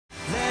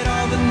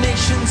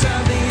ends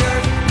of the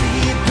earth be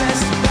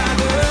blessed by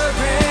the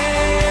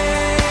rain,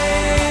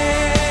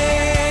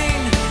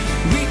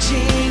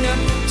 reaching up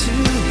to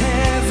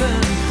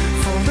heaven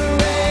for the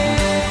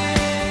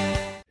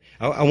rain.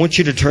 I want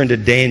you to turn to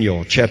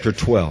Daniel chapter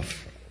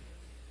 12.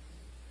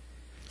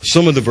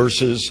 Some of the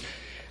verses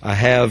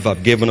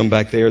I've given them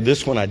back there.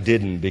 This one I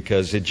didn't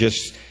because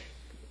the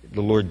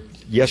Lord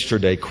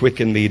yesterday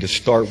quickened me to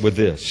start with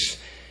this.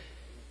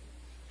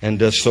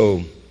 And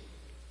so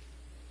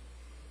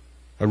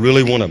I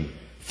really want to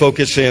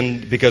focus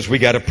in because we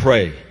got to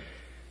pray.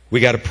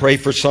 We got to pray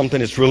for something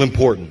that's real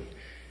important.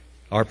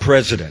 Our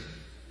president.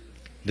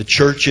 The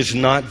church is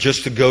not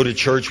just to go to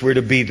church, we're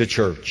to be the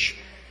church.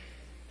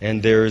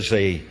 And there's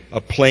a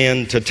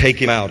plan to take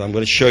him out. I'm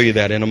going to show you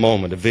that in a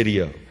moment, a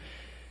video.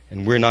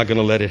 And we're not going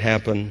to let it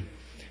happen.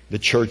 The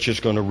church is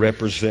going to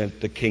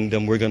represent the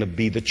kingdom. We're going to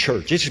be the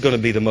church. This is going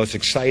to be the most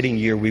exciting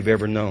year we've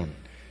ever known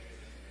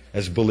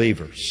as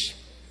believers.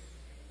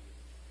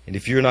 And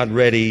if you're not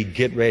ready,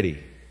 get ready.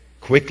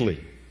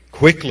 Quickly.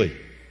 Quickly.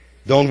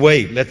 Don't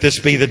wait. Let this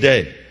be the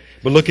day.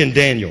 But look in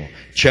Daniel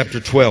chapter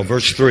 12,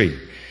 verse 3.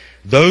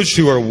 Those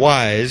who are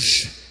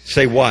wise,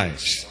 say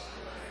wise,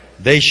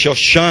 they shall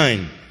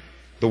shine.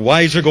 The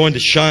wise are going to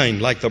shine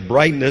like the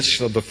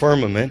brightness of the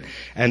firmament,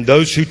 and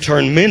those who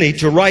turn many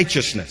to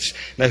righteousness.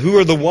 Now, who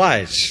are the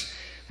wise?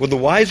 Well, the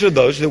wise are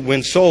those that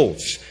win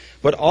souls.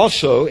 But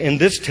also, in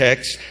this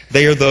text,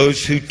 they are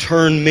those who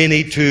turn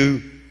many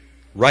to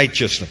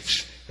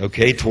righteousness.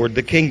 Okay, toward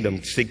the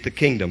kingdom. Seek the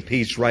kingdom,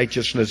 peace,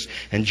 righteousness,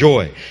 and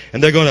joy.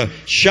 And they're going to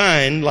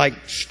shine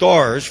like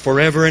stars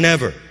forever and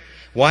ever.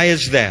 Why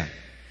is that?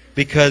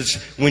 Because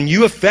when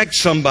you affect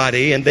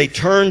somebody and they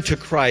turn to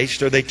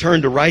Christ or they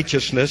turn to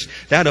righteousness,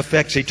 that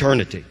affects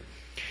eternity.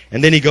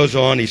 And then he goes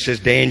on, he says,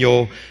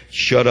 Daniel,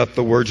 shut up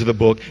the words of the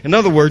book. In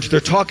other words, they're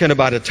talking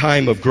about a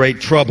time of great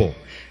trouble.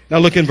 Now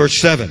look in verse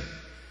 7.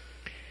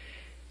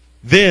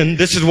 Then,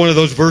 this is one of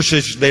those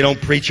verses they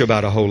don't preach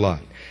about a whole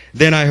lot.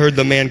 Then I heard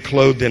the man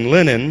clothed in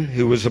linen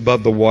who was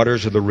above the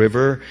waters of the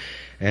river.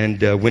 And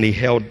when he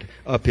held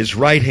up his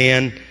right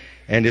hand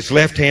and his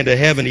left hand to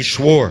heaven, he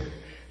swore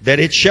that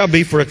it shall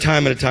be for a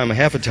time and a time and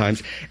half a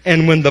times.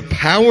 And when the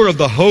power of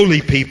the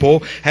holy people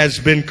has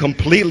been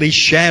completely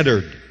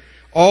shattered,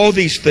 all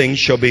these things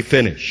shall be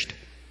finished.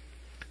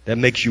 That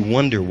makes you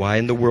wonder why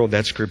in the world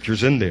that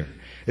scripture's in there.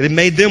 It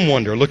made them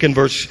wonder. Look in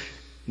verse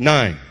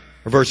 9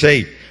 or verse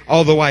 8.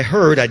 Although I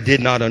heard, I did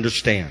not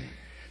understand.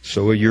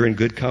 So you're in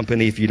good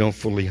company if you don't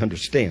fully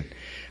understand.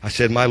 I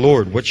said, my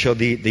Lord, what shall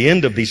the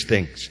end of these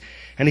things?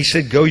 And he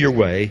said, go your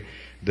way.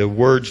 The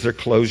words, they're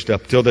closed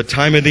up till the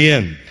time of the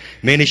end.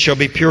 Many shall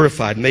be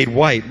purified, made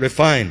white,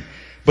 refined.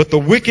 But the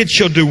wicked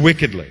shall do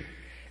wickedly.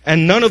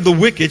 And none of the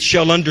wicked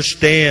shall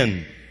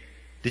understand.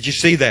 Did you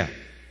see that?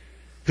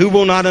 Who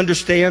will not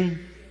understand?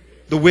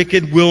 The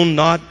wicked will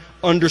not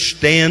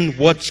understand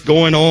what's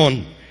going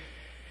on.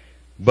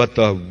 But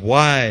the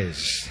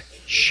wise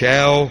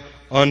shall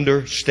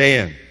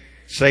understand.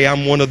 Say,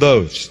 I'm one of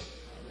those.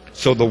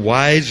 So the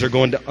wise are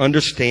going to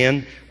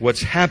understand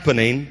what's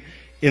happening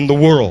in the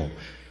world.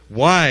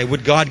 Why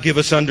would God give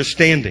us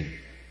understanding?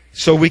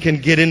 So we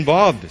can get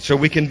involved, so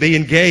we can be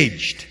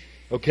engaged.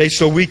 Okay,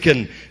 so we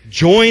can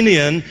join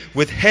in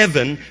with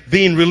heaven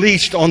being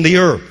released on the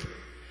earth.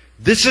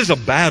 This is a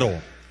battle.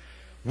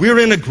 We're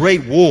in a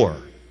great war.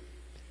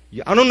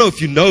 I don't know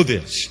if you know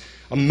this.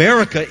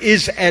 America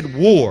is at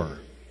war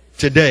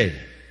today.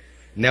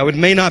 Now, it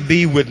may not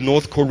be with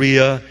North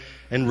Korea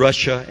and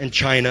Russia and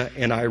China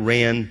and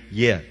Iran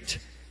yet.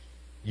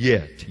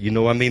 You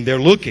know, I mean, they're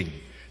looking.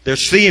 They're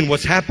seeing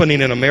what's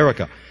happening in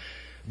America.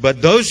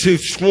 But those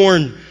who've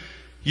sworn,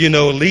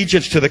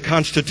 allegiance to the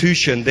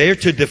Constitution, they're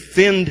to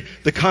defend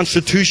the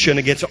Constitution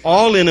against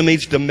all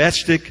enemies,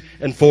 domestic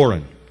and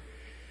foreign.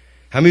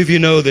 How many of you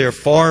know there are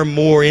far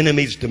more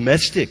enemies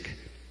domestic,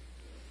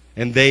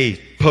 and they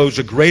pose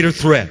a greater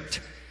threat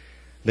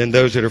than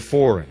those that are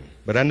foreign?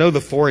 But I know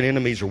the foreign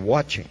enemies are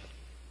watching,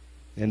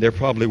 and they're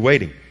probably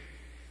waiting.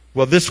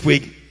 Well, this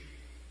week,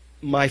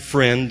 my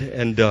friend,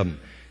 and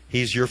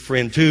he's your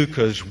friend too,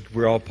 because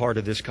we're all part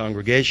of this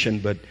congregation,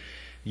 but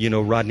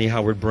Rodney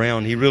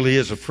Howard-Browne, he really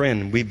is a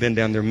friend. We've been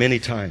down there many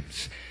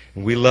times.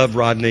 And we love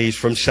Rodney. He's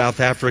from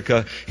South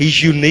Africa.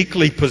 He's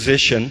uniquely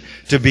positioned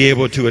to be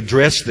able to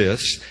address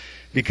this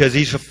because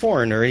he's a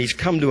foreigner and he's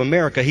come to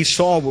America. He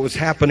saw what was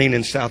happening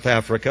in South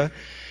Africa.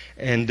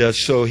 And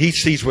so he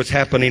sees what's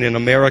happening in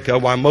America.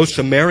 While most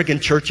American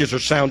churches are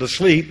sound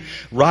asleep,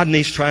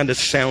 Rodney's trying to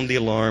sound the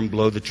alarm,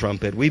 blow the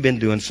trumpet. We've been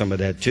doing some of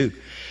that too.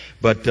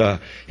 But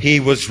he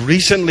was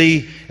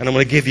recently, and I'm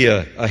going to give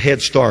you a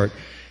head start,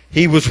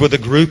 he was with a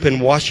group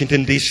in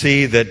Washington,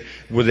 D.C. that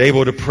was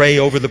able to pray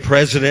over the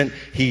president.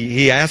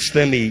 He asked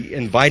them, he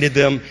invited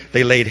them,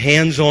 they laid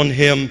hands on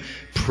him,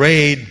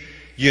 prayed,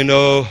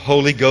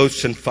 Holy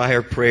Ghost and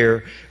fire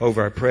prayer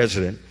over our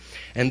president.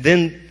 And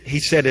then he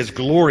said, as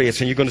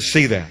glorious, and you're going to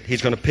see that.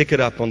 He's going to pick it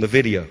up on the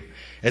video.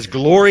 As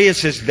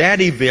glorious as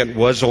that event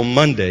was on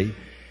Monday,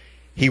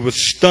 he was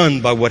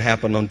stunned by what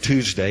happened on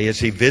Tuesday as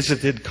he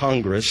visited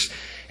Congress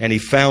and he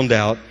found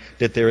out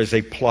that there is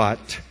a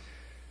plot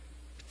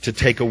to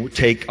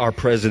take our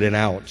president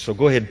out. So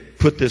go ahead,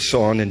 put this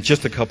on in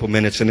just a couple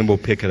minutes, and then we'll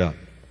pick it up.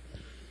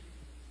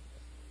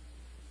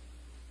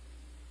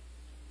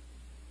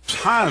 As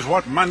high as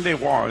what Monday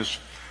was,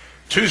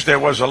 Tuesday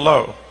was a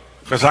low,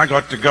 because I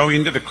got to go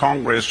into the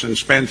Congress and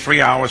spend 3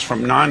 hours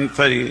from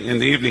 9:30 in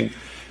the evening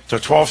to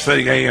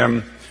 12:30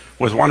 a.m.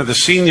 with one of the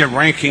senior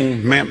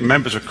ranking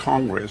members of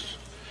Congress.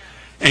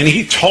 And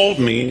he told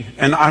me,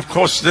 and of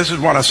course this is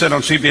what I said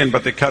on CBN,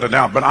 but they cut it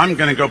out, but I'm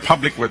going to go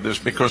public with this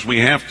because we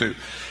have to.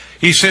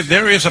 He said,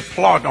 there is a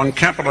plot on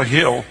Capitol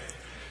Hill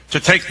to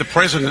take the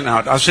president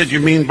out. I said, you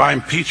mean by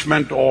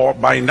impeachment or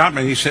by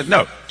indictment? He said,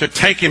 no, to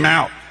take him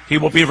out. He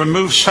will be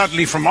removed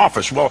suddenly from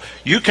office. Well,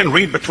 you can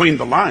read between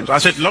the lines. I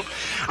said, look,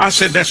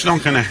 that's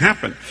not going to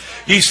happen.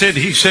 He said,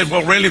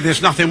 well, really,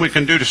 there's nothing we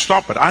can do to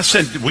stop it. I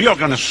said, we are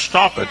going to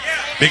stop it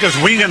because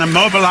we're going to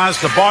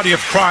mobilize the body of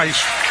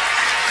Christ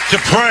to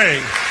pray.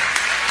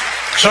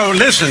 So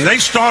listen, they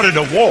started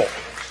a war.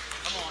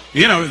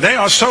 You know, they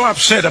are so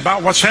upset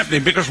about what's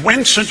happening because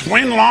since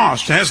when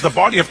last has the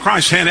body of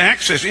Christ had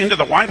access into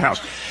the White House?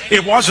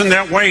 It wasn't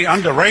that way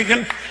under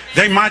Reagan.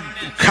 They might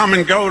come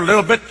and go a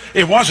little bit.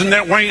 It wasn't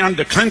that way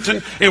under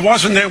Clinton. It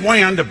wasn't that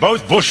way under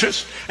both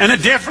Bushes. And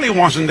it definitely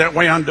wasn't that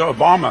way under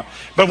Obama.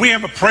 But we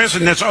have a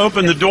president that's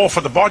opened the door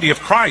for the body of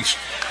Christ.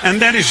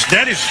 And that is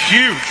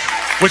huge,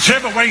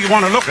 whichever way you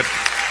want to look at it.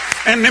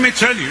 And let me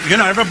tell you,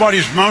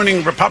 everybody's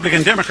moaning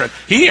Republican, Democrat.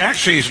 He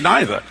actually is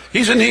neither.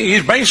 He's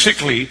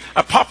basically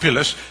a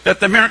populist that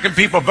the American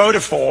people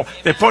voted for.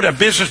 They put a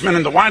businessman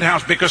in the White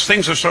House because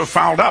things are so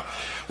fouled up.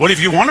 Well, if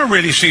you want to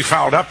really see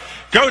fouled up,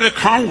 go to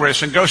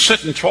Congress and go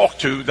sit and talk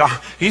to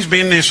he's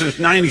been there since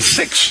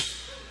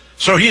 96.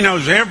 So he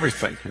knows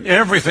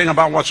everything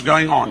about what's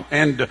going on.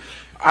 And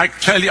I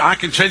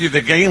can tell you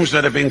the games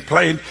that are being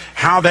played,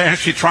 how they're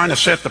actually trying to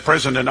set the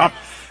president up.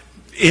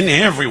 In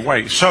every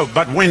way.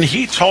 But when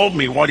he told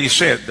me what he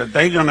said, that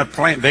they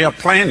are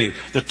planning,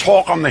 the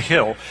talk on the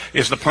Hill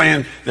is the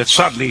plan that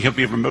suddenly he'll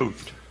be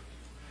removed.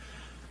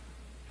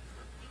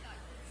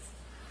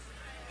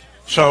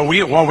 So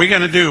what we're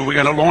going to do, we're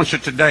going to launch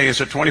it today as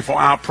a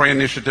 24-hour prayer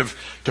initiative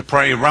to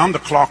pray around the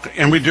clock,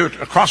 and we do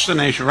it across the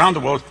nation, around the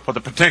world, for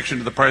the protection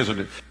of the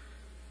president.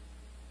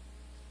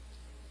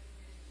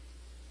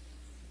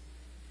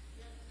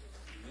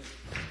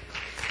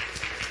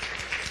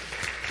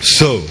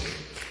 So,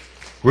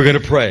 we're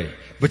going to pray.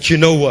 But you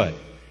know what?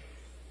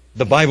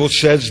 The Bible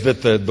says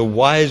that the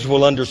wise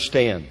will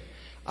understand.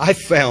 I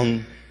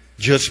found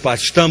just by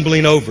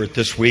stumbling over it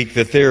this week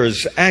that there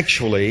is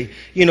actually,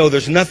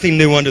 there's nothing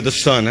new under the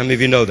sun. How many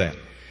of you know that?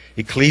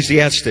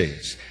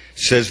 Ecclesiastes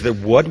says that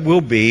what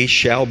will be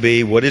shall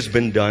be, what has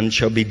been done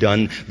shall be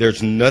done.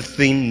 There's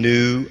nothing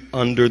new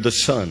under the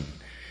sun.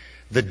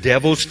 The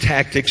devil's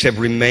tactics have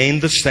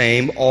remained the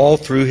same all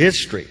through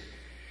history.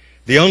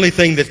 The only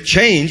thing that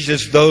changed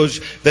is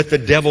those that the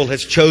devil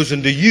has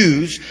chosen to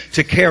use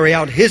to carry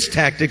out his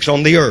tactics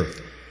on the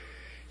earth.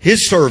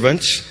 His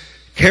servants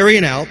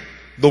carrying out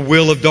the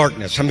will of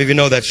darkness. How many of you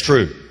know that's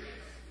true?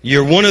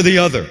 You're one or the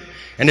other.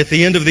 And at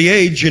the end of the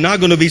age, you're not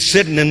going to be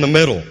sitting in the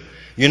middle.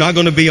 You're not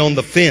going to be on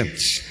the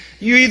fence.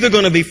 You're either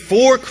going to be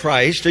for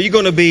Christ or you're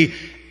going to be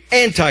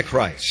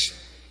anti-Christ.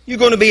 You're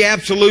going to be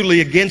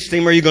absolutely against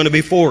Him or you're going to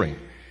be for Him.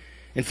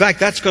 In fact,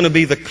 that's going to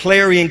be the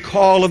clarion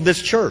call of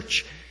this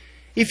church.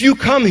 If you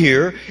come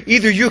here,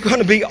 either you're going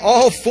to be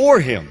all for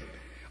Him,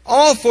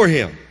 all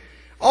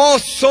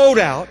sold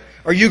out,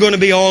 or you're going to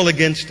be all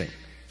against Him.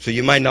 So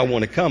you might not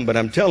want to come, but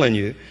I'm telling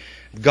you,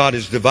 God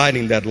is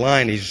dividing that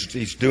line.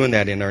 He's doing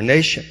that in our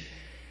nation.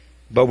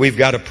 But we've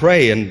got to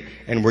pray,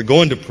 and we're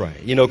going to pray.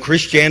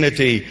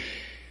 Christianity,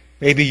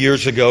 maybe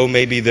years ago,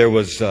 maybe there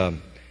was,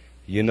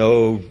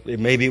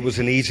 maybe it was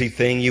an easy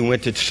thing. You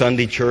went to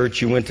Sunday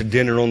church, you went to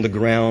dinner on the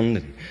ground,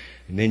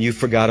 and then you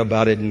forgot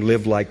about it and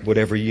lived like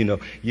whatever,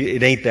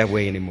 it ain't that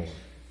way anymore.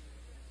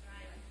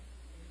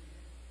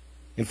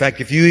 In fact,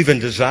 if you even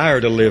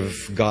desire to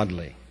live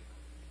godly,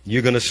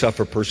 you're going to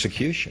suffer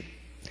persecution.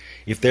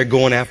 If they're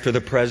going after the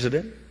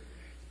president,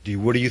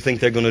 what do you think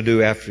they're going to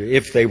do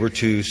if they were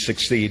to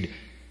succeed?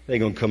 They're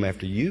going to come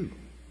after you.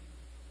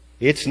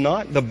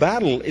 The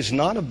battle is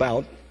not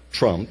about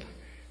Trump.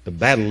 The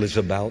battle is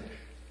about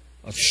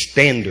a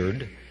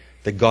standard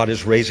that God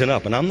is raising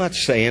up. And I'm not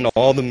saying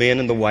all the men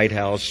in the White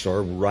House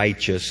are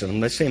righteous. And I'm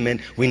not saying,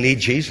 we need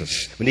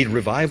Jesus. We need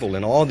revival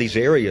in all these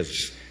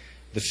areas.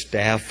 The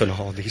staff and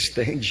all these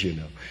things,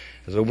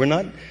 So we're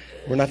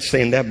not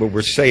saying that, but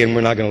we're saying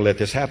we're not going to let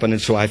this happen.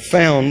 And so I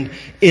found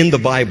in the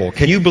Bible,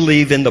 can you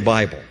believe in the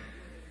Bible?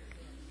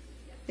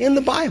 In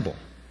the Bible,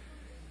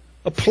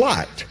 a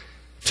plot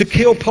to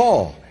kill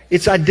Paul.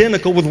 It's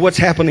identical with what's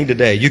happening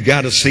today. You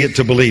got to see it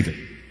to believe it.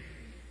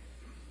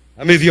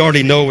 How many of you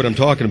already know what I'm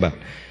talking about?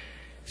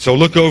 So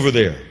look over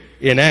there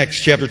in Acts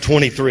chapter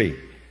 23.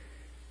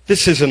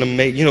 This is an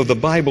amazing, the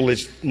Bible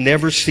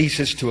never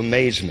ceases to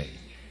amaze me.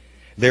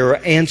 There are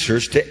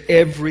answers to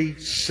every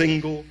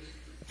single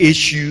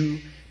issue,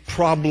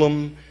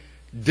 problem,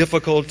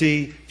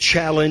 difficulty,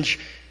 challenge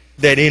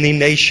that any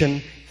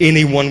nation,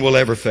 anyone will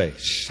ever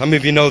face. How many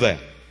of you know that?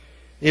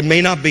 It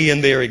may not be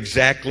in there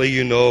exactly,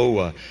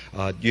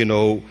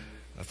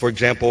 for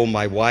example,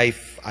 my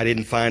wife, I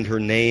didn't find her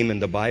name in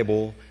the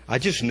Bible. I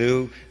just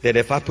knew that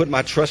if I put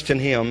my trust in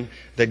Him,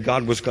 that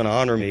God was going to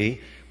honor me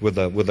with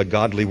a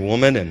godly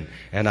woman,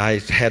 and I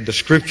had the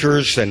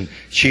scriptures, and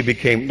she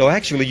became, no,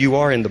 actually you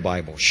are in the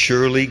Bible.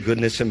 Surely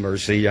goodness and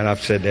mercy, and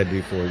I've said that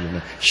before,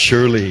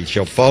 surely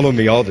shall follow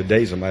me all the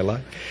days of my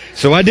life.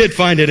 So I did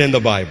find it in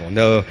the Bible.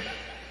 No,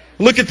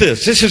 look at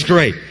this. This is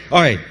great. All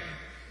right,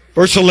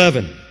 verse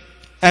 11,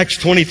 Acts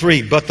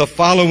 23. But the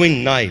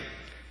following night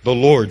the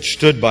Lord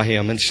stood by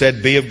him and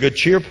said, Be of good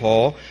cheer,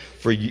 Paul,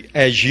 for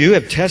as you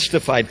have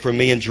testified for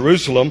me in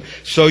Jerusalem,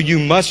 so you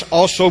must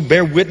also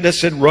bear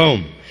witness at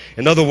Rome.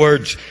 In other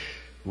words,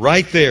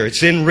 right there,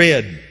 it's in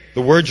red.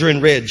 The words are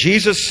in red.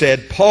 Jesus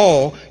said,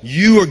 Paul,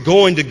 you are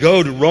going to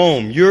go to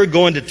Rome. You're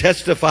going to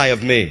testify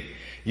of me.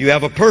 You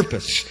have a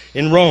purpose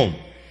in Rome.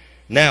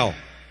 Now,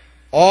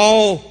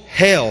 all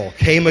hell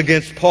came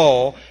against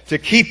Paul to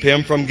keep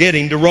him from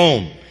getting to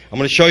Rome. I'm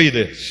going to show you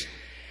this.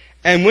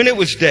 And when it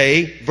was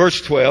day,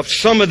 verse 12,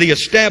 some of the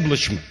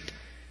establishment,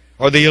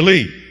 or the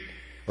elite,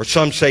 or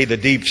some say the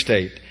deep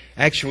state.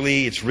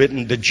 Actually, it's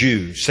written the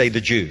Jews. Say the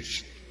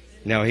Jews.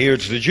 Now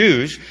here's the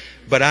Jews,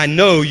 but I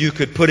know you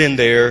could put in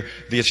there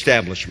the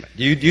establishment.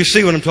 You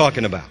see what I'm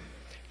talking about?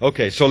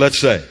 Okay, so let's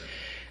say.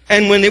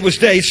 And when it was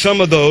day, some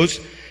of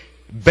those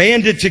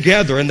banded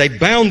together and they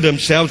bound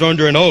themselves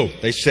under an oath.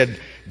 They said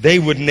they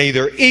would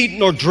neither eat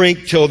nor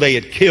drink till they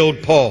had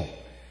killed Paul.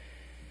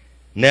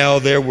 Now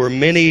there were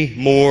many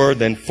more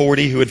than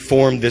 40 who had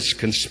formed this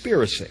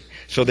conspiracy.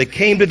 So they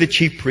came to the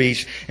chief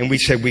priests and we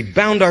said, we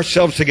bound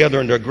ourselves together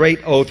under a great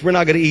oath. We're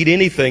not going to eat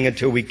anything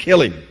until we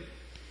kill him.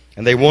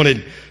 And they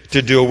wanted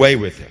to do away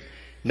with him.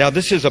 Now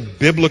this is a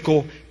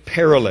biblical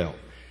parallel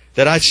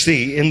that I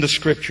see in the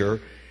scripture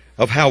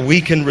of how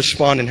we can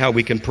respond and how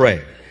we can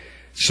pray.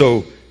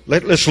 So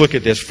let's look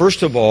at this.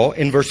 First of all,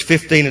 in verse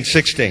 15 and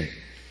 16.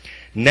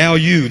 Now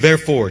you,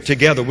 therefore,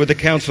 together with the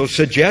council,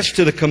 suggest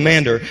to the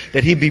commander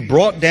that he be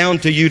brought down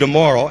to you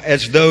tomorrow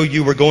as though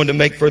you were going to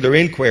make further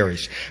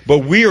inquiries. But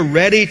we are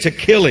ready to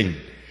kill him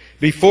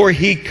before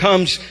he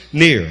comes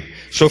near.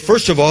 So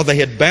first of all, they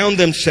had bound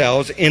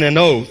themselves in an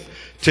oath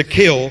to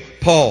kill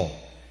Paul.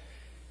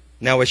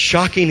 Now, it's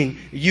shocking,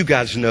 you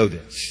guys know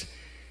this.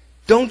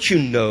 Don't you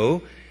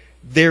know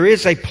there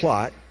is a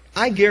plot?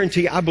 I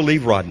guarantee, I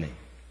believe Rodney.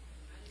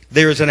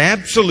 There is an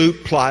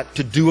absolute plot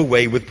to do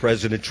away with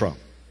President Trump.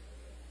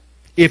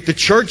 If the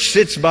church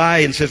sits by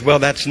and says, well,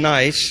 that's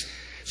nice,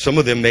 some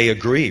of them may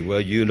agree.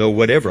 Well,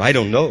 whatever. I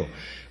don't know.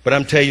 But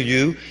I'm telling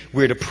you,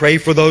 we're to pray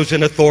for those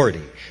in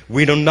authority.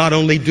 We not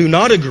only do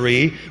not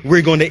agree,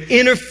 we're going to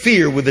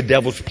interfere with the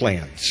devil's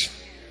plans.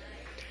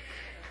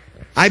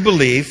 I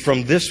believe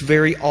from this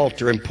very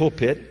altar and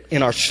pulpit,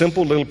 in our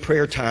simple little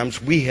prayer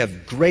times, we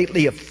have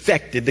greatly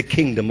affected the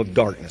kingdom of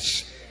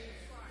darkness.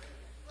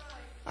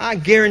 I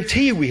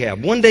guarantee you we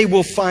have. One day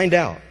we'll find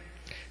out.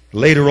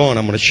 Later on,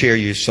 I'm going to share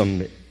you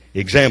some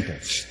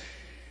examples.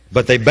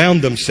 But they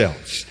bound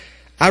themselves.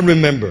 I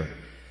remember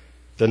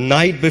the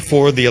night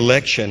before the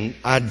election,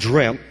 I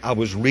dreamt I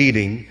was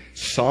reading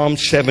Psalm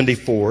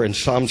 74 and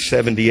Psalm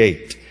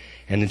 78.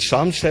 And in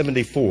Psalm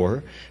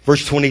 74,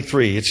 verse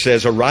 23, it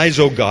says, Arise,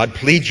 O God,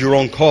 plead your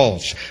own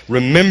cause.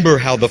 Remember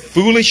how the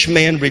foolish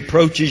man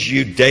reproaches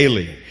you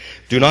daily.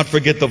 Do not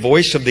forget the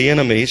voice of the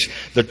enemies.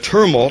 The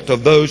tumult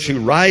of those who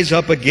rise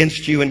up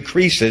against you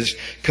increases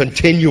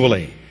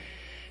continually.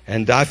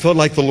 And I felt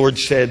like the Lord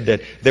said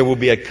that there will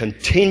be a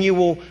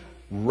continual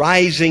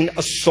rising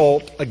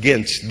assault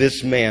against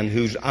this man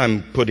who's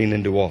I'm putting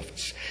into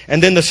office.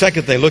 And then the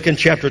second thing, look in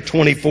chapter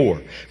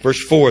 24,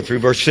 verse 4 through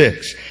verse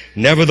 6.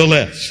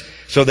 Nevertheless,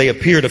 so they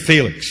appear to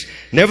Felix.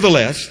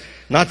 Nevertheless,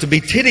 not to be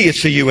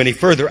tedious to you any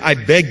further, I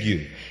beg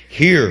you,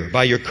 hear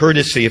by your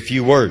courtesy a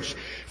few words.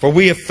 For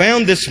we have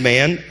found this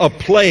man a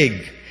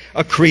plague,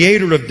 a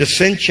creator of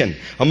dissension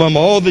among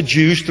all the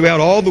Jews throughout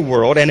all the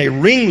world, and a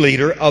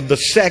ringleader of the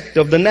sect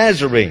of the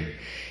Nazarene.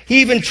 He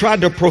even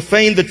tried to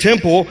profane the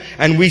temple,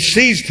 and we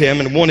seized him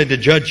and wanted to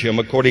judge him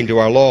according to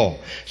our law.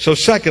 So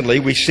secondly,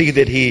 we see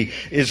that he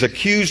is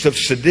accused of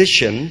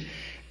sedition,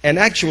 and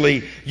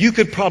actually, you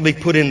could probably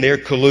put in there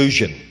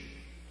collusion.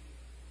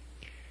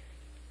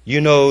 You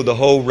know the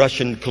whole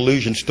Russian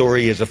collusion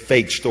story is a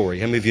fake story.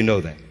 How many of you know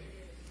that?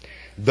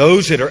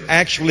 Those that are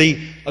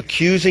actually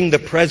accusing the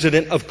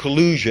president of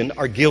collusion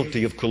are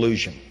guilty of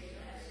collusion.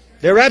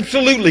 They're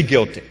absolutely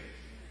guilty.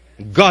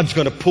 God's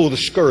going to pull the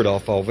skirt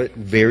off of it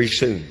very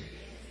soon.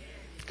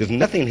 Because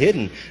nothing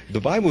hidden. The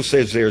Bible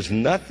says there's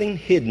nothing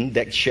hidden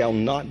that shall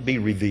not be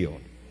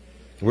revealed.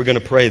 We're going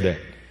to pray that.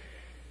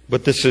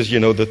 But this is,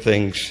 the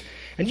things.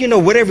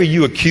 And whatever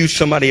you accuse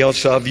somebody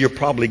else of, you're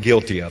probably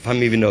guilty of. How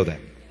many of you know that?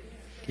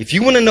 If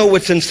you want to know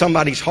what's in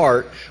somebody's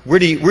heart, where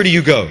do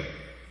you go?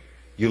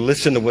 You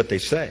listen to what they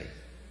say.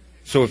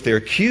 So if they're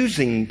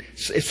accusing,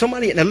 if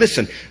somebody, now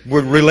listen,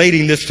 we're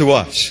relating this to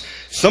us.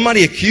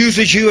 Somebody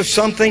accuses you of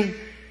something.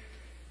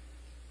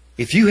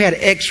 If you had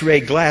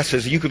x-ray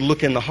glasses, you could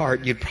look in the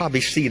heart, you'd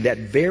probably see that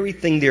very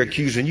thing they're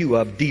accusing you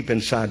of deep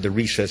inside the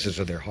recesses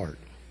of their heart.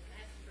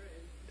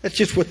 That's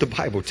just what the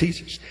Bible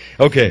teaches.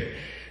 Okay.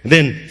 And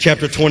then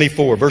chapter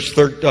 24, verse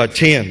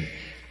 10.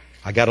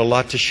 I got a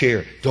lot to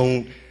share.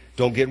 Don't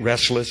get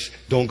restless.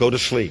 Don't go to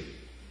sleep.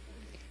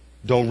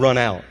 Don't run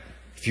out.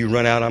 If you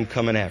run out, I'm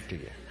coming after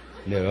you.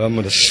 No, I'm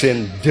going to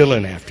send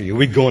Dylan after you.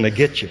 We're going to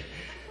get you.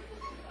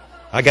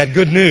 I got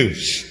good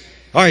news.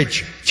 All right,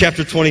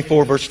 chapter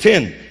 24, verse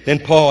 10. Then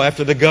Paul,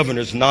 after the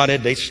governors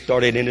nodded, they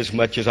started,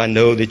 inasmuch as I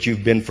know that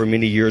you've been for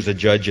many years a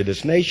judge of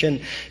this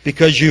nation,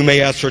 because you may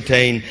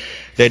ascertain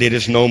that it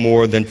is no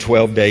more than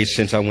 12 days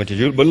since I went to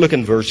Jerusalem. But look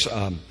in verse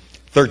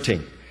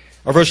 13,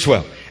 or verse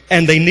 12.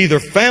 And they neither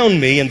found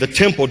me in the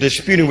temple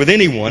disputing with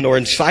anyone or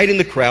inciting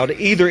the crowd,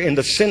 either in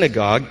the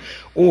synagogue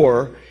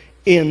or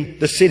in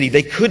the city.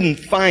 They couldn't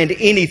find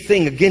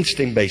anything against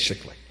him,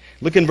 basically.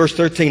 Look in verse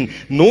 13.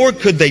 Nor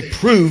could they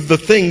prove the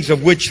things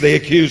of which they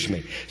accused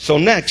me. So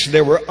next,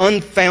 there were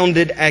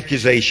unfounded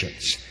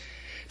accusations.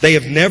 They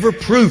have never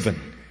proven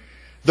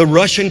the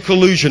Russian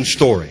collusion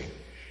story.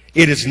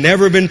 It has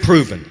never been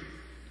proven.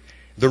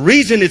 The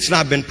reason it's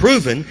not been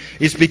proven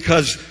is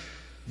because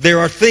there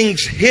are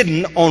things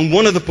hidden on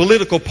one of the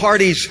political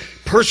party's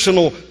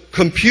personal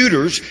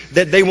computers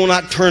that they will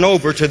not turn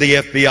over to the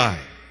FBI.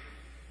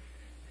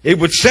 It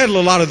would settle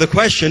a lot of the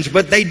questions,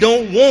 but they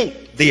don't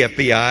want the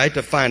FBI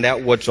to find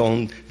out what's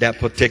on that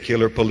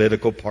particular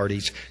political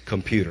party's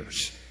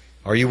computers.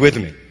 Are you with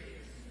me?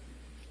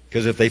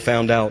 Because if they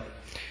found out,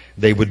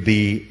 they would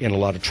be in a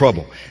lot of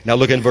trouble. Now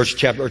look in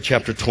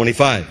chapter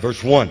 25,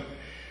 verse 1.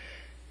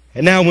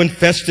 And now when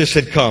Festus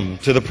had come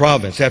to the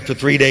province, after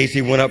 3 days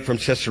he went up from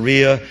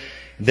Caesarea.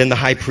 Then the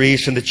high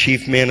priest and the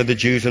chief men of the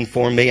Jews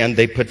informed me, and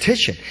they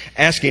petitioned,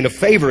 asking a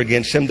favor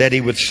against him, that he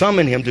would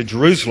summon him to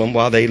Jerusalem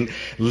while they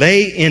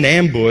lay in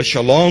ambush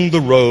along the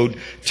road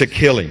to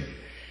kill him.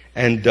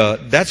 And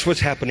that's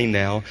what's happening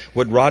now,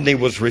 what Rodney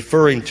was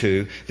referring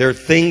to. There are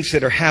things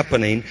that are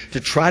happening to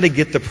try to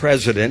get the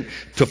president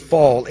to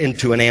fall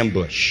into an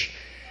ambush.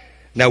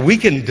 Now, we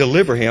can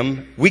deliver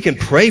him. We can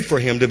pray for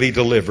him to be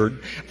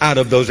delivered out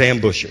of those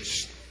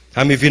ambushes.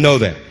 How many of you know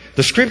that?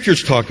 The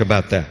scriptures talk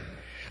about that.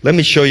 Let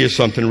me show you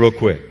something real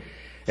quick.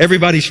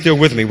 Everybody's still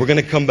with me. We're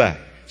going to come back.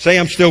 Say,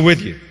 I'm still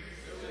with you.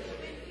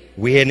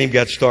 We hadn't even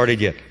got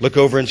started yet. Look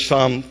over in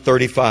Psalm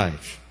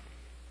 35.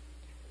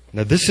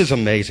 Now, this is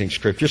amazing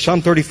scripture.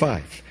 Psalm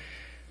 35.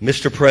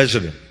 Mr.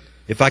 President,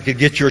 if I could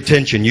get your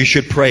attention, you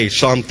should pray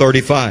Psalm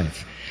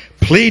 35.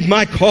 Plead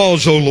my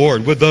cause, O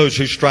Lord, with those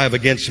who strive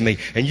against me.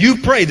 And you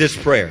pray this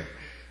prayer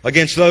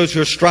against those who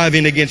are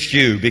striving against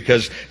you,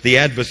 because the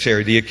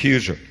adversary, the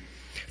accuser.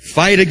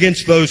 Fight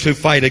against those who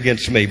fight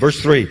against me. Verse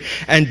 3.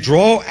 And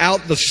draw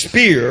out the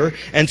spear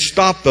and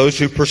stop those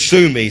who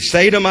pursue me.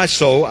 Say to my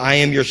soul, I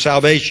am your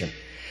salvation.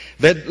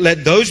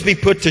 Let those be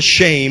put to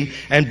shame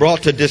and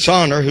brought to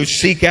dishonor who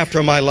seek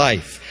after my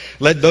life.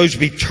 Let those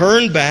be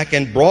turned back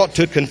and brought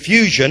to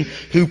confusion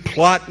who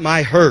plot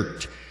my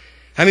hurt.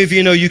 How many of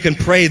you know you can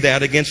pray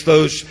that against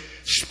those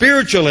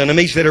spiritual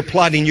enemies that are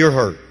plotting your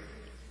hurt?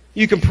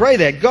 You can pray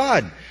that.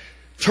 God,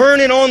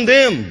 turn it on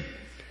them.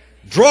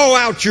 Draw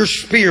out your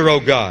spear, O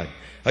God,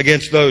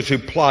 against those who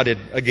plotted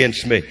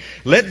against me.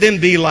 Let them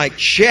be like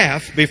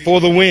chaff before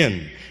the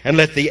wind, and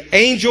let the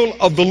angel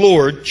of the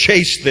Lord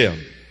chase them.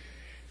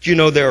 Do you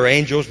know there are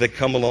angels that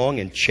come along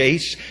and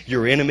chase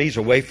your enemies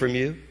away from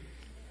you?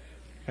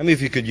 How many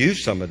of you could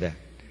use some of that?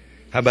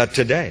 How about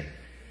today?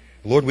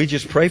 Lord, we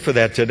just pray for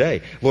that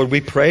today. Lord, we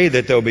pray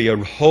that there'll be a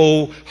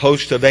whole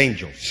host of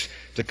angels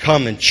to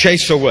come and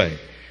chase away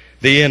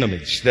the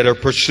enemies that are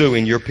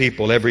pursuing your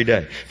people every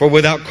day. For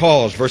without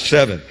cause, verse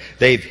 7,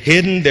 they've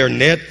hidden their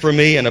net for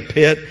me in a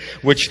pit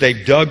which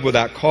they've dug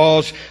without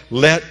cause.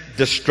 Let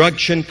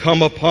destruction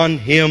come upon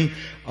him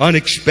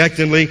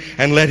unexpectedly,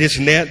 and let his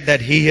net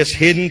that he has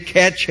hidden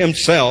catch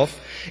himself.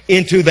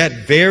 Into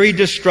that very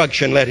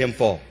destruction let him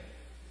fall.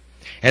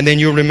 And then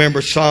you'll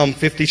remember Psalm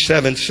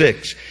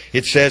 57:6.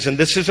 It says, and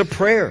this is a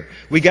prayer.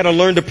 We got to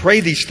learn to pray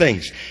these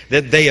things.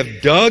 That they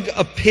have dug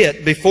a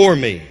pit before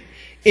me.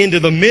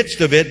 Into the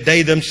midst of it,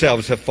 they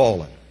themselves have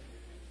fallen.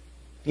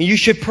 And you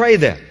should pray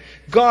that.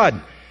 God,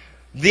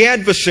 the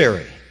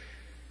adversary,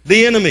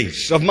 the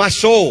enemies of my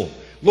soul,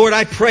 Lord,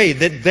 I pray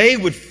that they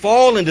would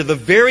fall into the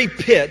very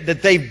pit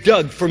that they've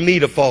dug for me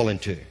to fall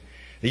into.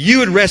 That you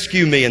would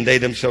rescue me and they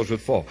themselves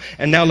would fall.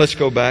 And now let's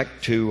go back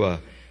to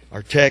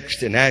our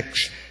text in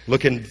Acts.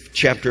 Look in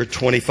chapter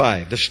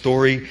 25. The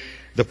story,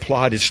 the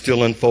plot is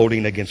still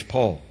unfolding against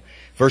Paul.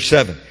 Verse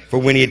 7, for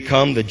when he had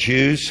come, the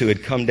Jews who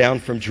had come down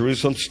from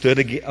Jerusalem stood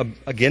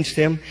against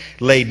him,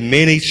 laid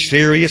many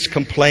serious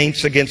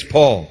complaints against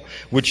Paul,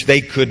 which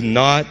they could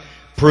not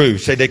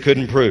prove. Say they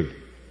couldn't prove.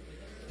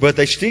 But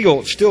they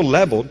still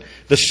leveled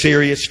the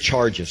serious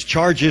charges.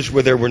 Charges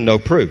where there were no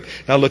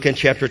proof. Now look in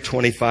chapter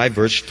 25,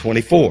 verse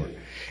 24.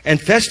 And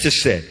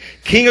Festus said,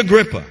 King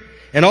Agrippa,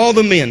 and all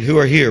the men who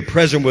are here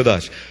present with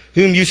us,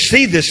 whom you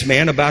see this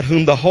man, about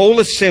whom the whole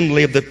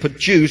assembly of the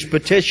Jews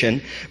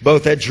petitioned,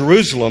 both at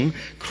Jerusalem,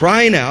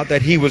 crying out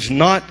that he was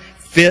not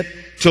fit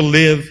to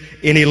live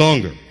any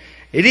longer.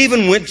 It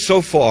even went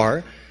so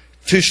far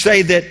to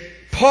say that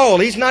Paul,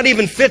 he's not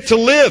even fit to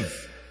live.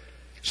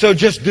 So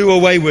just do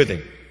away with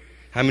him.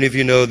 How many of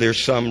you know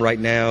there's some right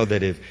now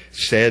that have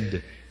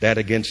said that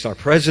against our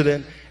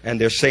president, and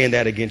they're saying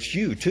that against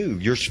you too,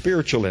 your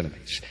spiritual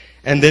enemies.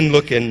 And then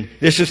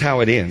this is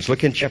how it ends.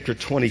 Look in chapter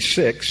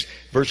 26,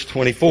 verse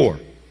 24.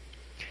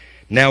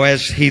 Now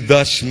as he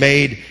thus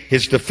made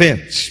his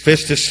defense,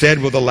 Festus said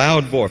with a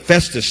loud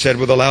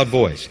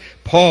voice,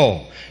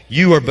 Paul,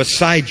 you are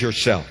beside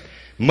yourself.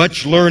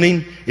 Much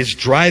learning is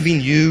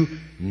driving you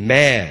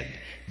mad.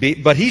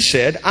 But he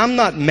said, I'm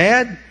not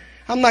mad.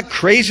 I'm not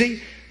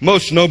crazy.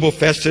 Most noble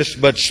Festus,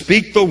 but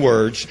speak the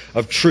words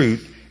of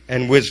truth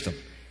and wisdom.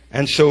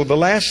 And so the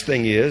last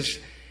thing is,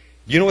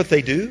 you know what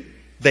they do?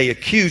 They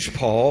accuse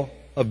Paul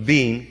of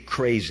being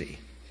crazy.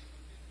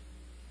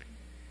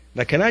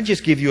 Now, can I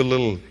just give you a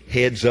little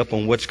heads up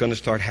on what's going to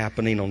start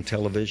happening on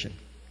television?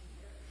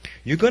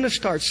 You're going to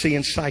start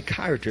seeing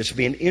psychiatrists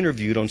being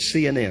interviewed on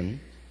CNN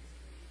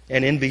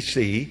and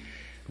NBC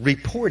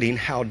reporting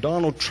how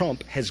Donald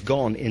Trump has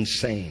gone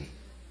insane.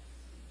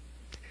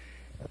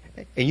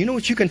 And you know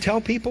what you can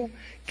tell people?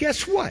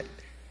 Guess what?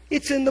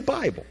 It's in the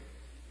Bible.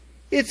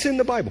 It's in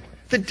the Bible.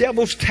 The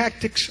devil's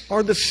tactics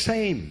are the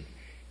same.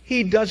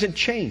 He doesn't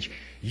change.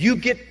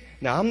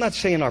 Now, I'm not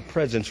saying our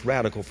president's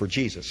radical for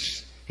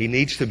Jesus. He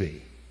needs to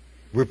be.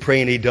 We're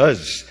praying he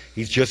does.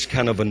 He's just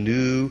kind of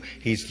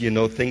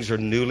things are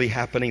newly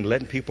happening,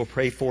 letting people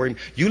pray for him.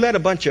 You let a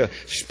bunch of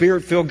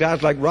spirit-filled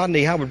guys like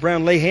Rodney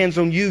Howard-Browne lay hands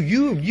on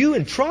you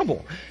in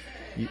trouble.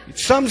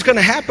 Something's going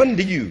to happen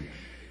to you.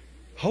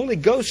 Holy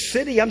Ghost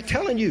City, I'm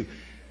telling you,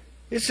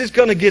 this is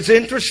going to get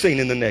interesting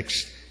in the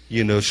next,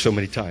 so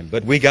many times.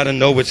 But we got to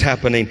know what's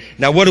happening.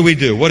 Now, what do we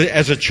do?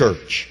 As a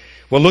church?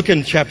 Well, look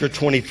in chapter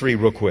 23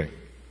 real quick.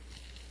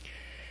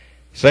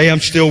 Say, I'm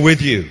still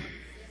with you.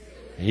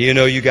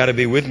 You got to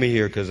be with me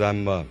here because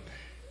I'm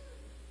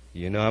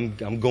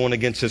going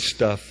against this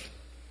stuff.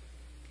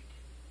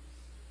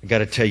 I got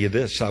to tell you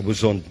this. I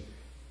was on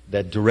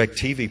that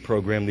DirecTV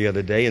program the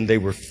other day, and they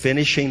were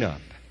finishing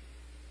up.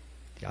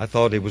 I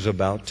thought it was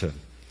about to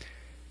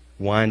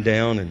wind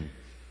down, and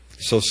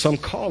so some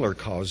caller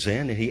calls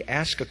in, and he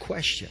asked a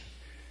question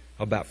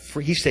about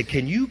free. He said,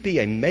 can you be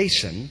a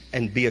Mason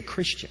and be a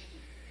Christian?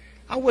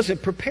 I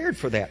wasn't prepared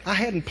for that. I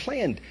hadn't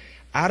planned.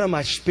 Out of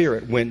my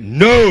spirit went,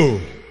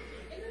 no,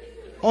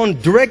 on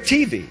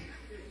DirecTV.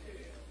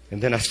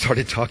 And then I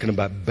started talking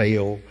about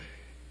Baal.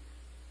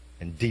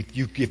 And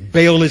if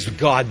Baal is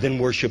God, then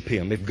worship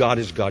him. If God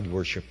is God,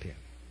 worship him.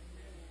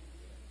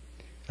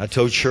 I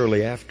told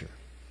Shirley after.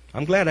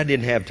 I'm glad I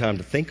didn't have time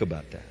to think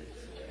about that.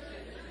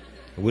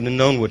 I wouldn't have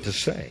known what to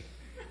say.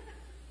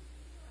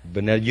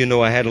 But now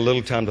I had a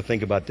little time to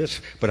think about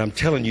this. But I'm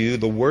telling you,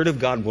 the Word of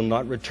God will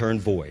not return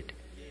void.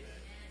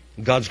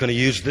 God's going to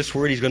use this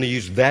word. He's going to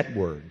use that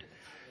word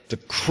to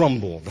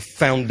crumble the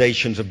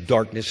foundations of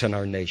darkness in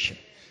our nation.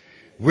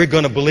 We're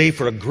going to believe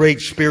for a great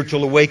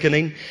spiritual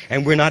awakening,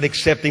 and we're not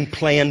accepting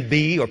plan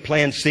B or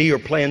plan C or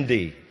plan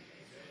D.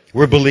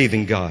 We're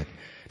believing God.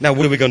 Now,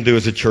 what are we going to do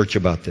as a church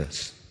about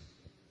this?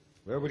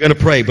 Well, we're going to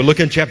pray, but look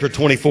in chapter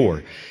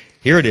 24.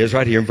 Here it is,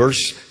 right here in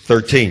verse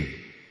 13.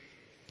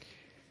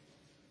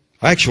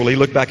 Actually,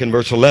 look back in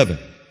verse 11.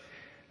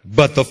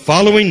 But the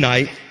following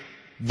night,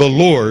 the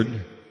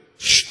Lord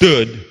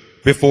stood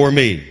before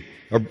me,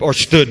 or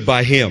stood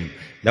by him.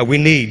 Now, we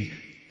need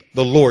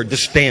the Lord to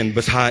stand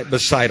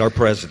beside our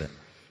president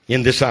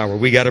in this hour.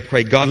 We got to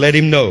pray, God, let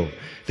him know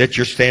that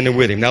you're standing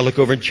with him. Now, look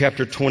over in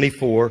chapter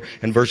 24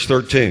 and verse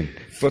 13.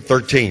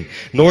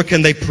 Nor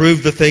can they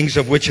prove the things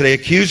of which they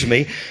accuse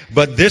me,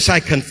 but this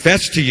I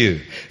confess to you,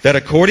 that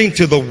according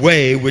to the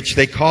way which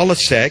they call a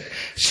sect,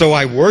 so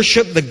I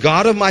worship the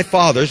God of my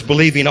fathers,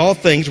 believing all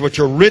things which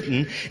are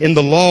written in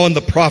the law and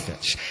the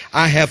prophets.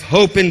 I have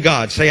hope in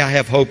God. Say, I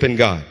have hope in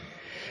God.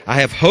 I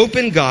have hope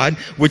in God,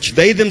 which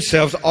they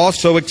themselves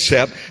also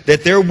accept,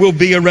 that there will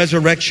be a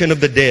resurrection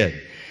of the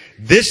dead.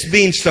 This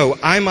being so,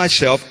 I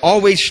myself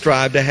always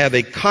strive to have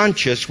a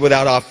conscience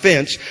without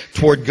offense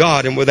toward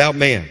God and without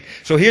man.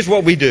 So here's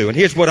what we do, and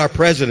here's what our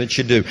president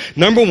should do.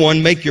 Number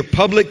one, make your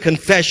public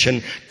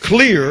confession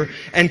clear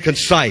and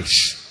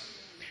concise.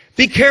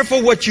 Be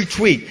careful what you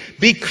tweet.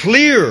 Be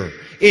clear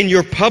in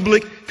your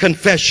public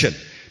confession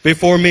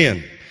before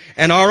men.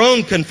 And our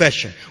own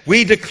confession.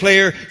 We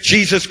declare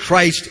Jesus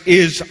Christ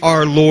is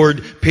our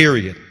Lord,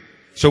 period.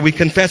 So we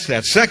confess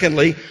that.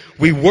 Secondly,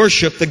 we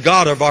worship the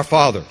God of our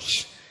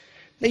fathers.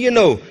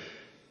 Now,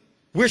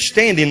 we're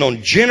standing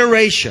on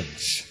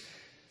generations.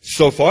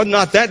 So far,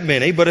 not that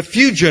many, but a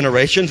few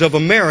generations of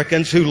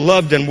Americans who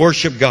loved and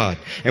worshiped God.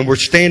 And we're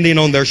standing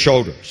on their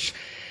shoulders.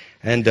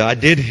 And I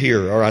did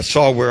hear, or I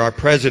saw where our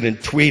president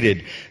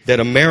tweeted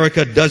that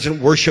America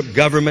doesn't worship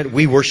government,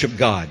 we worship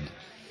God.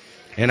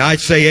 And I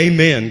say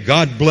amen.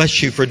 God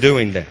bless you for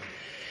doing that.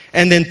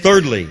 And then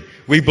thirdly,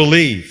 we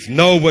believe.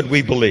 Know what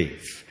we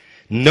believe.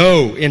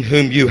 Know in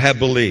whom you have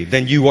believed.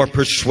 Then you are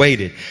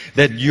persuaded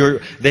that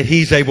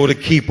he's able to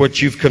keep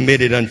what you've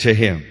committed unto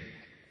him.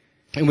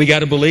 And we got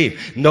to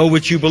believe. Know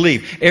what you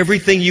believe.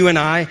 Everything you and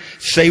I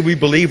say we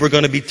believe, we're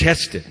going to be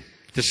tested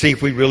to see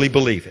if we really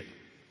believe it.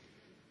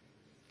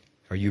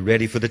 Are you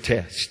ready for the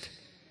test?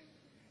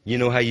 You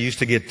know how you used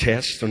to get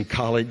tests in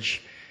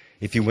college?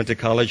 If you went to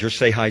college or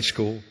say high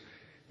school,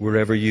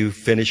 wherever you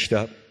finished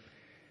up,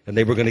 and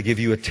they were going to give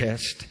you a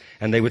test,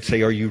 and they would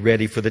say, are you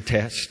ready for the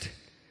test?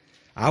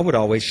 I would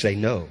always say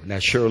no. Now,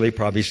 Shirley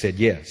probably said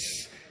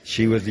yes.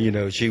 She was,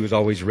 she was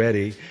always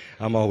ready.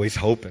 I'm always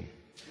hoping.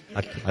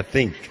 I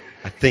think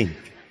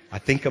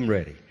I'm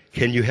ready.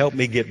 Can you help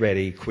me get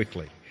ready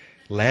quickly?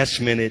 Last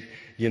minute,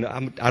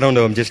 I don't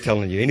know, I'm just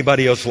telling you.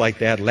 Anybody else like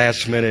that?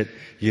 Last minute,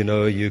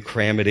 you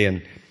cram it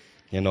in,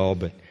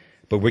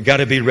 but we got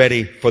to be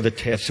ready for the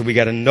test. So we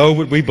got to know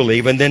what we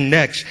believe. And then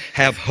next,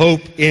 have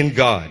hope in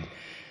God.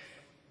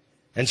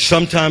 And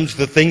sometimes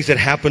the things that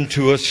happen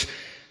to us,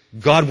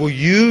 God will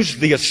use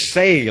the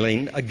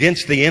assailing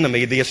against the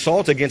enemy, the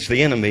assault against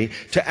the enemy,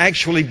 to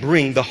actually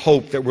bring the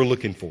hope that we're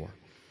looking for.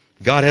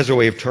 God has a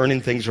way of turning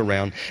things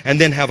around,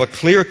 and then have a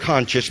clear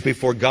conscience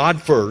before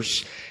God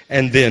first,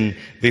 and then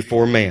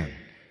before man.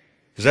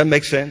 Does that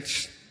make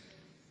sense?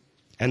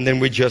 And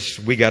then we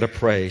got to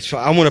pray. So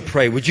I want to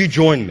pray. Would you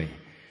join me?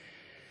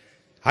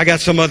 I got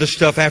some other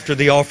stuff after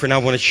the offering I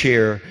want to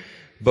share,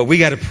 but we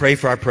got to pray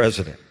for our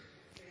president.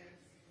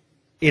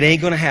 It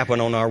ain't going to happen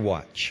on our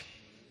watch.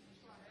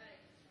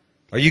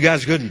 Are you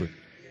guys good with it?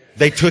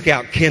 They took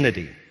out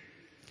Kennedy.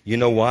 You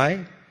know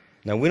why?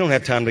 Now, we don't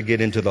have time to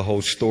get into the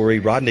whole story.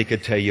 Rodney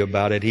could tell you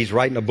about it. He's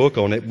writing a book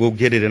on it. We'll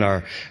get it in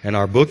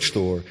our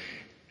bookstore.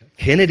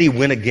 Kennedy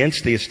went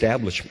against the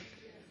establishment,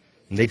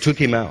 and they took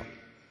him out.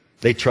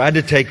 They tried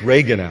to take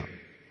Reagan out.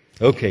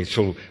 Okay,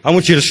 so I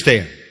want you to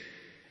stand.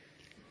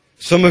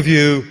 Some of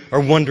you are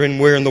wondering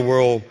where in the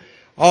world.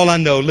 All I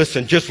know,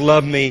 listen, just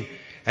love me,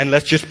 and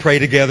let's just pray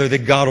together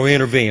that God will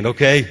intervene,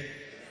 okay?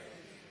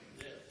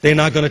 They're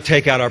not going to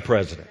take out our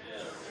president.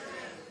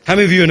 How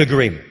many of you are in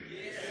agreement?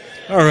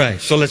 All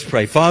right, so let's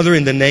pray. Father,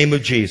 in the name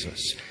of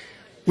Jesus,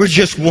 we're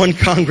just one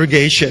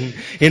congregation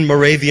in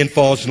Moravian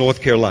Falls,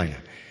 North Carolina.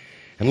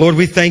 And Lord,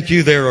 we thank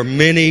you. There are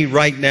many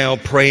right now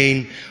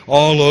praying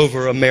all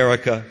over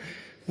America.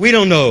 We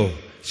don't know.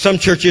 Some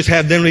churches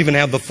they don't even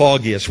have the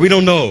foggiest. We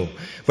don't know.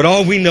 But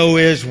all we know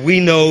is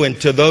we know, and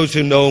to those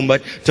who know,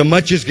 to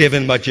much is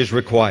given, much is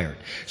required.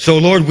 So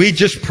Lord, we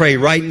just pray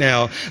right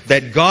now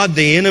that God,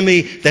 the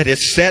enemy that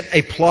has set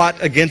a plot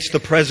against the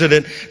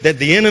president, that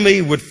the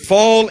enemy would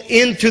fall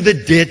into the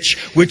ditch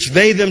which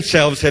they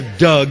themselves have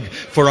dug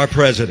for our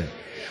president.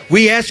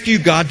 We ask you,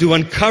 God, to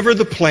uncover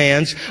the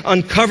plans,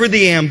 uncover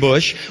the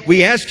ambush.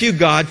 We ask you,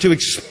 God, to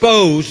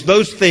expose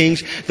those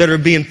things that are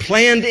being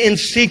planned in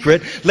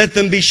secret. Let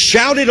them be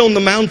shouted on the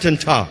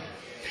mountaintop.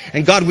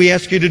 And God, we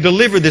ask you to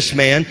deliver this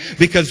man,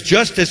 because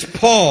just as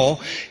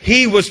Paul,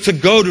 he was to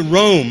go to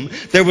Rome,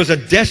 there was a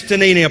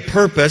destiny and a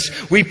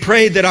purpose. We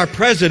pray that our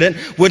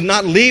president would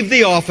not leave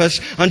the office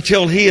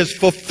until he has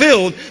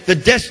fulfilled the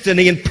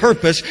destiny and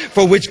purpose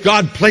for which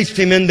God placed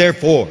him in there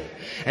for.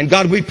 And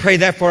God, we pray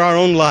that for our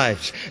own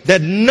lives,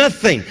 that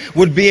nothing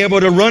would be able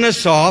to run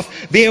us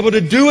off, be able to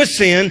do us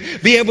in,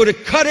 be able to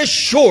cut us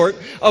short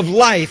of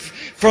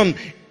life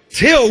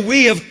till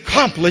we have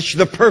accomplished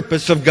the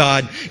purpose of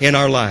God in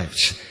our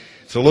lives.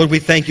 So Lord, we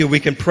thank you we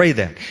can pray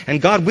that.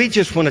 And God, we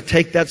just want to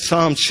take that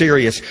psalm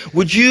serious.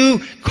 Would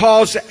you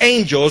cause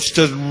angels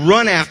to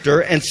run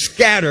after and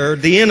scatter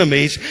the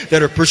enemies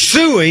that are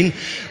pursuing,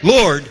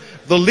 Lord,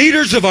 the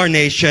leaders of our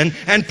nation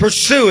and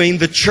pursuing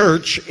the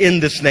church in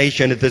this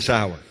nation at this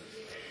hour.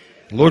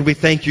 Lord, we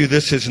thank you.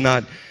 This is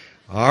not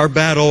our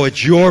battle,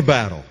 it's your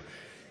battle.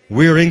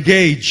 We're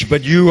engaged,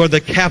 but you are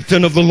the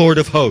captain of the Lord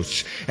of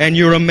hosts, and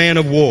you're a man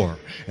of war.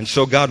 And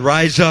so God,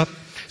 rise up,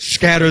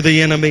 scatter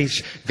the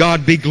enemies.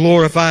 God, be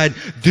glorified.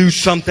 Do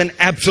something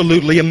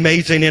absolutely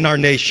amazing in our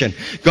nation.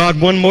 God,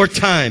 one more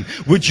time,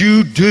 would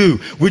you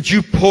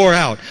pour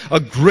out a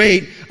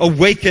great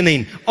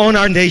awakening on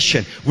our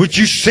nation? Would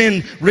you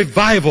send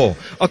revival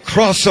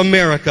across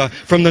America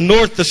from the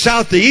north, the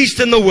south, the east,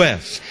 and the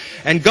west?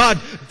 And God,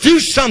 do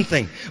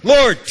something.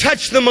 Lord,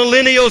 touch the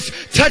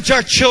millennials, touch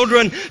our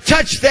children,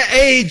 touch the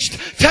aged,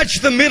 touch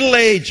the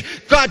middle-aged.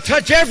 God,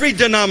 touch every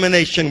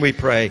denomination, we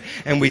pray.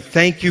 And we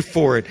thank you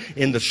for it.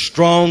 In the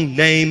strong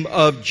name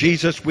of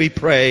Jesus, we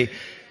pray.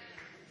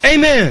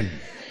 Amen.